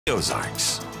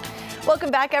Ozarks.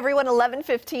 Welcome back, everyone.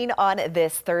 11:15 on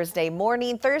this Thursday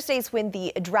morning. Thursday's when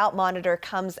the drought monitor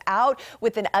comes out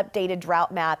with an updated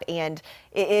drought map, and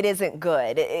it isn't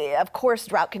good. Of course,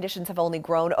 drought conditions have only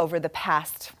grown over the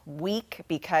past week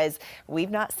because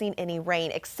we've not seen any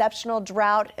rain. Exceptional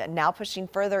drought now pushing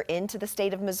further into the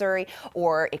state of Missouri,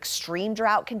 or extreme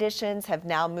drought conditions have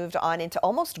now moved on into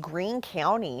almost Greene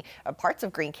County, parts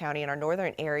of Greene County in our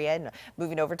northern area, and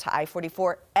moving over to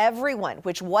I-44. Everyone,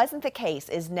 which wasn't the case,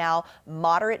 is now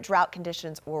moderate drought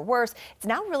conditions or worse. It's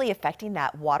now really affecting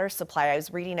that water supply. I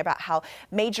was reading about how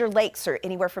major lakes are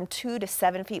anywhere from 2 to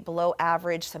 7 feet below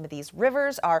average. Some of these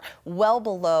rivers are well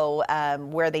below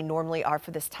where they normally are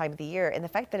for this time of the year. And the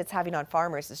fact that it's having on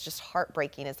farmers is just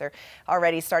heartbreaking, as they're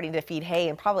already starting to feed hay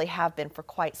and probably have been for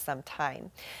quite some time.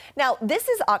 Now, this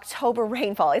is October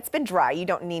rainfall. It's been dry. You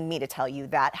don't need me to tell you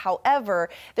that. However,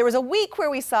 there was a week where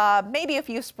we saw maybe a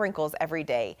few sprinkles every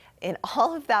day. In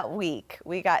all of that week,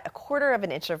 we got a 1/4 of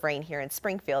an inch of rain here in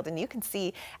Springfield, and you can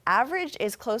see average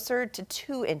is closer to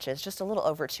 2 inches, just a little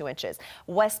over 2 inches.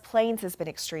 West Plains has been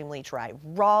extremely dry.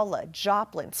 Rolla,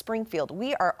 Joplin, Springfield,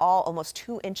 we are all almost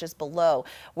 2 inches below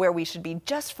where we should be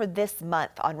just for this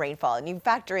month on rainfall. And you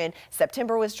factor in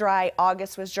September was dry,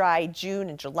 August was dry, June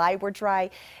and July were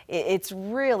dry. It's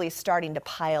really starting to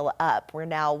pile up. We're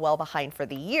now well behind for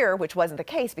the year, which wasn't the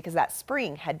case because that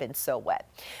spring had been so wet.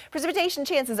 Precipitation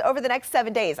chances over the next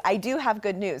 7 days. I do have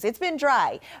good news. It's been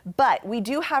dry, but we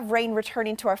do have rain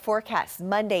returning to our forecast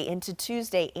Monday into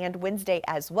Tuesday and Wednesday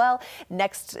as well.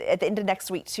 At the end of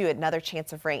next week too, another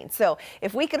chance of rain. So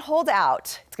if we can hold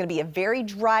out, it's going to be a very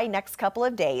dry next couple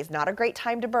of days. Not a great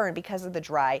time to burn because of the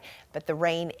dry, but the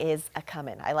rain is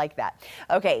a-coming. I like that.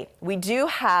 Okay, we do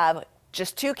have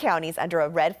just 2 counties under a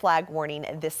red flag warning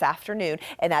this afternoon,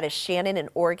 and that is Shannon and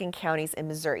Oregon counties in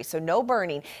Missouri. So no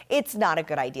burning. It's not a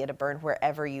good idea to burn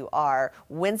wherever you are.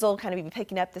 Winds will kind of be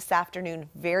picking up this afternoon.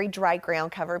 Very dry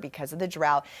ground cover because of the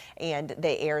drought, and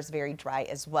the air is very dry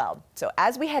as well. So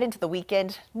as we head into the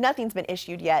weekend, nothing's been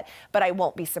issued yet, but I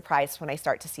won't be surprised when I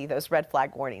start to see those red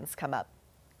flag warnings come up.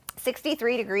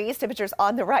 63 degrees, temperatures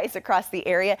on the rise across the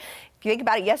area. If you think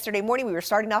about it, yesterday morning we were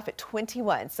starting off at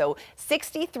 21. So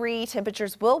 63,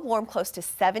 temperatures will warm close to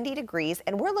 70 degrees,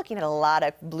 and we're looking at a lot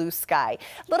of blue sky.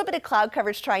 A little bit of cloud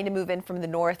coverage trying to move in from the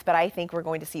north, but I think we're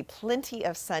going to see plenty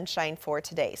of sunshine for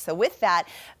today. So with that,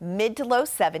 mid to low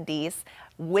 70s.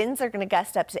 Winds are going to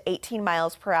gust up to 18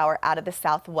 miles per hour out of the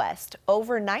southwest.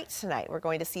 Overnight tonight, we're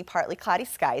going to see partly cloudy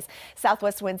skies.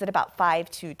 Southwest winds at about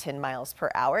 5 to 10 miles per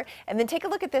hour. And then take a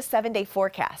look at this 7-day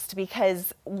forecast,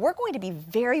 because we're going to be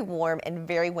very warm and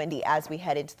very windy as we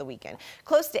head into the weekend.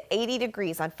 Close to 80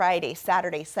 degrees on Friday,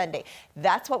 Saturday, Sunday.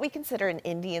 That's what we consider an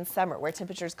Indian summer, where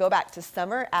temperatures go back to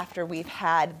summer after we've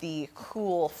had the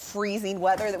cool, freezing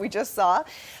weather that we just saw.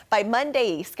 By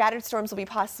Monday, scattered storms will be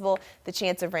possible. The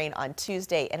chance of rain on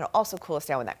Tuesday. And it'll also cool us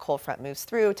down when that cold front moves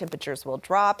through. Temperatures will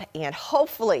drop, and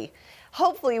hopefully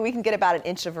we can get about an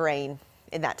inch of rain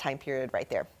in that time period right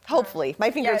there. Hopefully.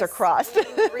 My fingers are crossed.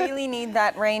 We really need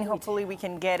that rain. Hopefully we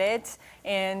can get it.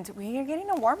 And we are getting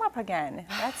a warm up again.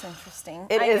 That's interesting.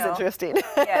 It is interesting.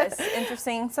 Yes,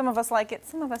 interesting. Some of us like it,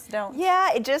 some of us don't.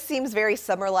 Yeah, it just seems very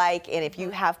summer-like. And if you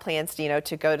have plans to,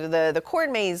 to go to the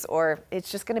corn maze, or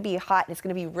it's just going to be hot and it's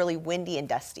going to be really windy and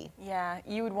dusty. Yeah,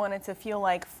 you would want it to feel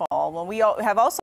like fall. Well, we have also